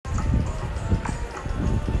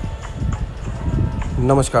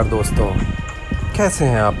नमस्कार दोस्तों, कैसे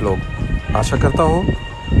हैं आप लोग। आशा करता हूँ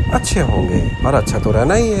अच्छे होंगे और अच्छा तो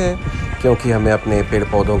रहना ही है, क्योंकि हमें अपने पेड़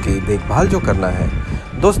पौधों की देखभाल जो करना है।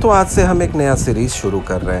 दोस्तों, आज से हम एक नया सीरीज़ शुरू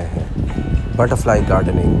कर रहे हैं, बटरफ्लाई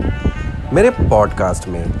गार्डनिंग। मेरे पॉडकास्ट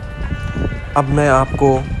में अब मैं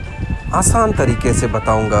आपको आसान तरीके से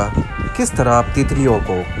बताऊंगा किस तरह आप तितलियों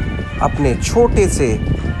को अपने छोटे से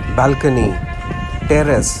बालकनी,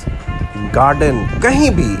 टेरेस, गार्डन,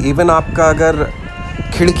 कहीं भी, इवन आपका अगर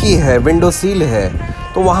खिड़की है, विंडो सील है,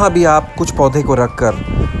 तो वहाँ भी आप कुछ पौधे को रखकर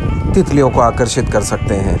तितलियों को आकर्षित कर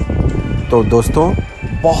सकते हैं। तो दोस्तों,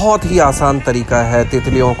 बहुत ही आसान तरीका है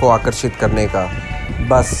तितलियों को आकर्षित करने का।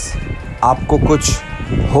 बस आपको कुछ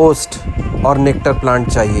होस्ट और नेक्टर प्लांट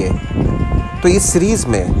चाहिए। तो इस सीरीज़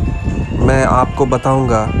में मैं आपको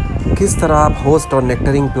बताऊंगा किस तरह आप होस्ट और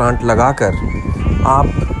नेक्टरिंग प्लांट लगाकर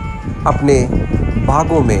आप अपने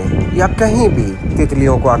बागों में या कहीं भी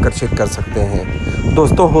तितलियों को आकर्षित कर सकते हैं।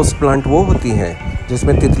 दोस्तों, होस्ट प्लांट वो होती हैं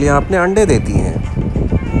जिसमें तितलियां अपने अंडे देती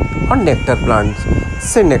हैं और नेक्टर प्लांट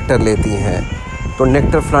से नेक्टर लेती हैं। तो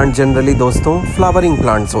नेक्टर प्लांट जनरली दोस्तों फ्लावरिंग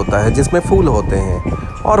प्लांट्स होता है जिसमें फूल होते हैं,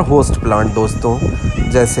 और होस्ट प्लांट दोस्तों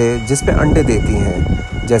जैसे जिस पे अंडे देती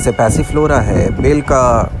हैं, जैसे पैसीफ्लोरा है, बेल का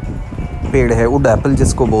पेड़ है, वुड एप्पल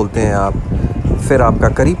जिसको बोलते हैं आप, फिर आपका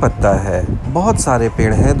करी पत्ता है, बहुत सारे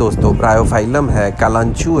पेड़ हैं दोस्तों, ब्रायोफाइलम है,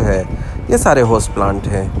 कालांचू है, ये सारे होस्ट प्लांट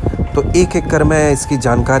हैं। तो एक एक कर मैं इसकी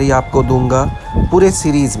जानकारी आपको दूंगा पूरे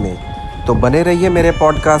सीरीज़ में। तो बने रहिए मेरे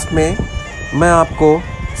पॉडकास्ट में। मैं आपको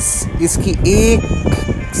इसकी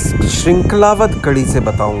एक श्रृंखलाबद्ध कड़ी से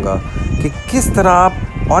बताऊंगा कि किस तरह आप,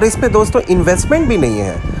 और इसमें दोस्तों इन्वेस्टमेंट भी नहीं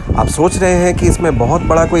है। आप सोच रहे हैं कि इसमें बहुत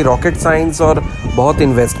बड़ा कोई रॉकेट साइंस और बहुत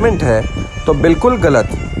इन्वेस्टमेंट है, तो बिल्कुल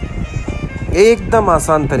गलत। एकदम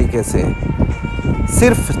आसान तरीके से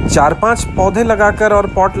सिर्फ 4-5 पौधे लगाकर और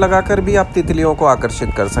पॉट लगाकर भी आप तितलियों को आकर्षित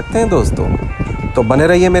कर सकते हैं दोस्तों। तो बने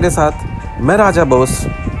रहिए मेरे साथ। मैं राजा बोस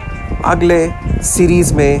अगले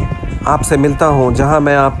सीरीज़ में आपसे मिलता हूं, जहां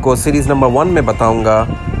मैं आपको सीरीज़ नंबर 1 में बताऊंगा,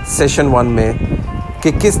 सेशन 1 में,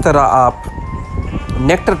 कि किस तरह आप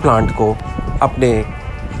नेक्टर प्लांट को अपने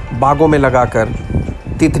बागों में लगाकर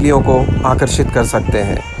तितलियों को आकर्षित कर सकते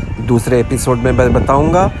हैं। दूसरे एपिसोड में मैं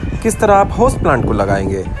बताऊंगा किस तरह आप होस्ट प्लांट को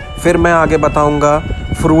लगाएंगे। फिर मैं आगे बताऊंगा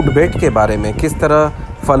फ्रूट बेड के बारे में, किस तरह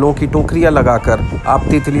फलों की टोकरियां लगाकर आप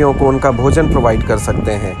तितलियों को उनका भोजन प्रोवाइड कर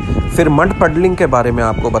सकते हैं। फिर मड पडलिंग के बारे में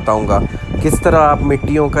आपको बताऊंगा, किस तरह आप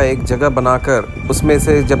मिट्टियों का एक जगह बनाकर उसमें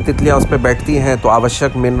से जब तितलियां उस पर बैठती हैं तो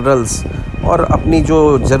आवश्यक मिनरल्स और अपनी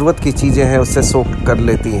जो ज़रूरत की चीज़ें हैं उससे सोख कर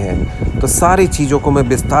लेती हैं। तो सारी चीज़ों को मैं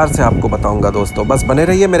विस्तार से आपको बताऊँगा दोस्तों। बस बने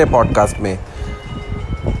रहिए मेरे पॉडकास्ट में।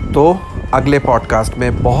 तो अगले पॉडकास्ट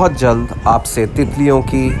में बहुत जल्द आपसे तितलियों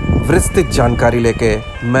की विस्तृत जानकारी लेके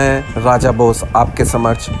मैं राजा बोस आपके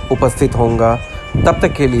समक्ष उपस्थित होऊंगा। तब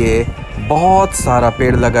तक के लिए बहुत सारा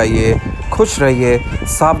पेड़ लगाइए, खुश रहिए,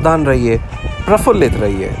 सावधान रहिए, प्रफुल्लित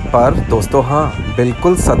रहिए, पर दोस्तों हाँ,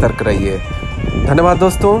 बिल्कुल सतर्क रहिए। धन्यवाद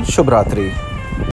दोस्तों, शुभ रात्रि।